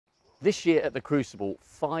This year at the Crucible,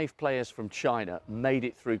 5 players from China made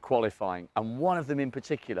it through qualifying, and one of them in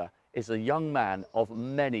particular is a young man of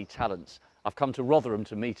many talents. I've come to Rotherham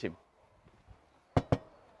to meet him.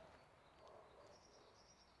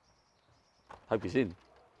 Hope he's in.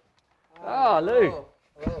 Ah, Lou.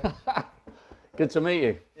 Hello. Good to meet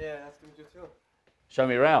you. Yeah, nice to meet you too. Show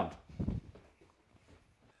me around.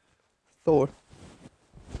 Thor.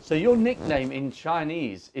 So your nickname in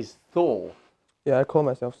Chinese is Thor. Yeah, I call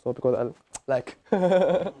myself Thor because I like.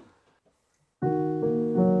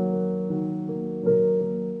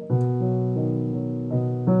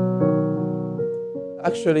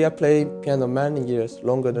 Actually, I play piano many years,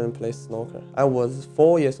 longer than play snooker. I was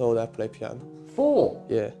 4 years old, I play piano. 4?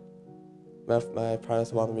 Yeah. My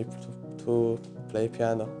parents wanted me to play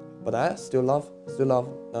piano, but I still love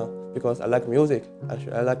now because I like music.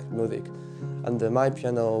 Actually, I like music, and my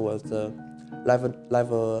piano was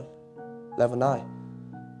level 9.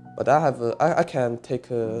 But I can take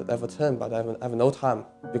level 10, but I have no time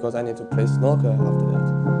because I need to play snooker after that.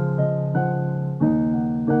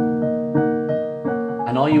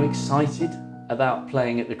 And are you excited about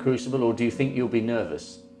playing at the Crucible, or do you think you'll be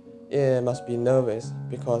nervous? Yeah, must be nervous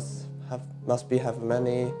because must have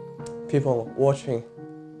many people watching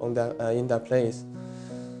on that in that place.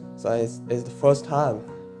 So it's the first time,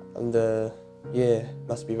 and yeah,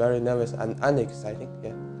 must be very nervous and exciting.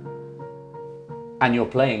 Yeah. And you're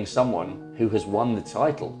playing someone who has won the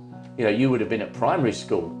title. You know, you would have been at primary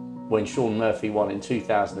school when Shaun Murphy won in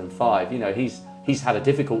 2005. You know, he's had a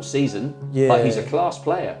difficult season, Yeah. but he's a class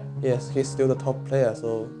player. Yes, he's still the top player,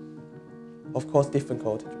 so of course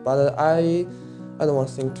difficult. But I don't want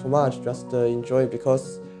to think too much, just enjoy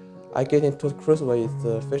because I get into the Crucible is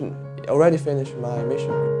already finished my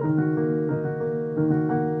mission.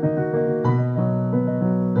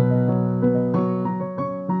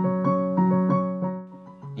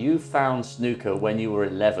 You found snooker when you were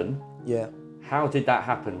 11. Yeah. How did that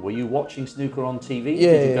happen? Were you watching snooker on TV?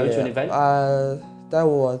 Yeah, Did you go to an event? That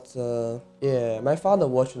was my father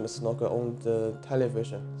watching the snooker on the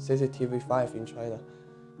television, CCTV 5 in China.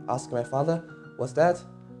 Asked my father, what's that?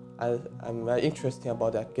 I'm very interested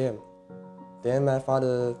about that game. Then my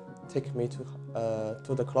father take me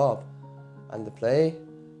to the club and play,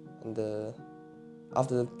 and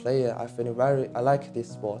after the play, I like this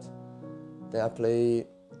sport. Then I play.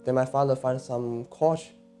 Then my father find some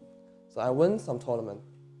coach, so I win some tournament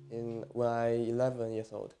when I 11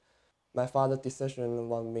 years old. My father's decision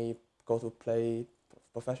want me go to play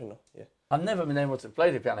professional. Yeah. I've never been able to play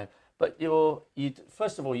the piano, but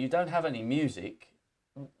first of all, you don't have any music.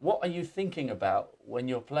 What are you thinking about when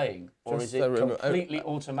you're playing, or is it completely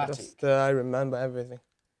automatic? I remember everything.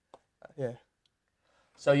 Yeah.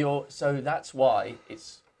 So that's why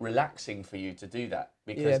it's relaxing for you to do that.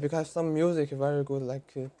 Because some music is very good,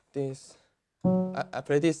 like this. I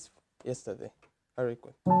played this yesterday. Very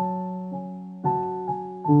good.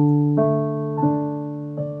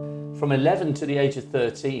 From 11 to the age of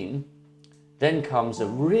 13, then comes a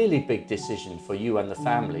really big decision for you and the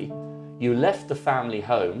family. You left the family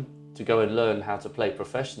home to go and learn how to play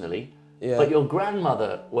professionally, but your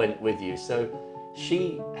grandmother went with you, so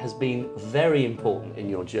she has been very important in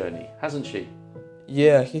your journey, hasn't she?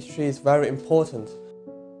 Yeah, history is very important.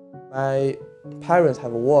 My parents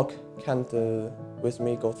have work, can't with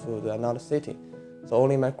me go to another city, so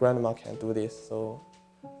only my grandma can do this. So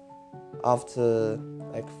after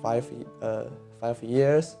like 5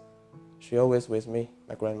 years, she always with me,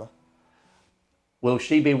 my grandma. Will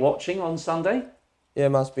she be watching on Sunday? Yeah,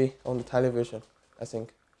 must be on the television, I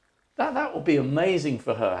think. That will be amazing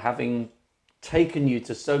for her, having taken you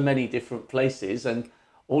to so many different places, and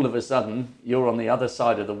all of a sudden you're on the other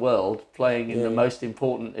side of the world playing in the most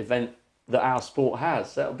important event that our sport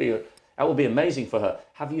has. That will be amazing for her.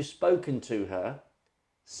 Have you spoken to her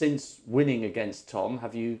since winning against Tom?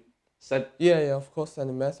 Have you said? Yeah, of course, send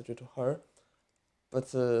a message to her.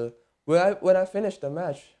 But when I finished the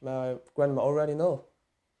match, my grandma already know.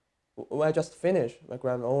 When I just finished, my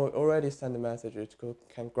grandma already sent a message to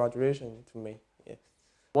congratulations to me. Yeah.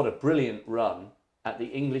 What a brilliant run at the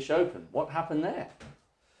English Open. What happened there?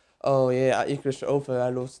 Oh yeah, at English Open I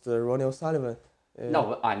lost to Ronnie O'Sullivan.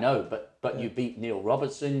 No, I know, but you beat Neil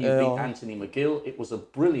Robertson, you beat Anthony McGill. It was a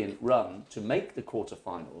brilliant run to make the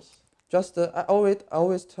quarterfinals. Just I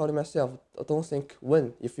always tell myself, don't think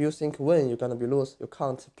win. If you think win, you're gonna be lose. You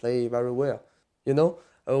can't play very well. You know,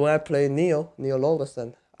 when I play Neil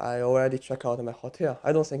Robertson, I already check out my hotel.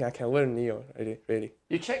 I don't think I can win Neil really.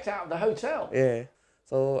 You checked out of the hotel? Yeah.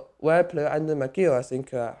 So when I play Anthony McGill, I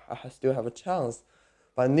think I still have a chance.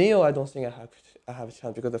 But Neil, I don't think I have a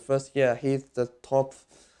chance because the first year he's the top.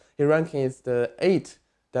 His ranking is the 8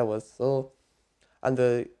 That was so,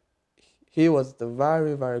 and he was the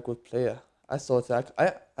very, very good player. I thought that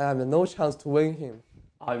I have no chance to win him.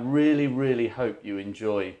 I really, really hope you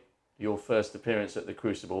enjoy your first appearance at the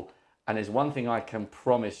Crucible. And there's one thing I can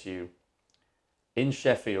promise you. In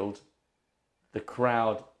Sheffield, the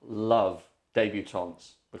crowd love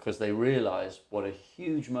debutants because they realise what a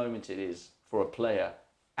huge moment it is for a player,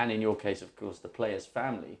 and in your case, of course, the player's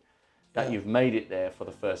family, that you've made it there for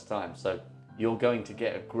the first time. So you're going to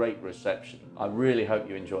get a great reception. I really hope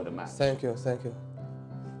you enjoy the match. Thank you, thank you.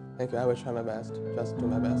 Thank you, I will try my best, just do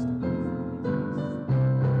my best.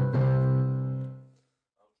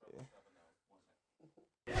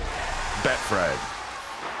 Betfred,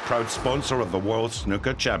 proud sponsor of the World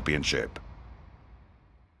Snooker Championship.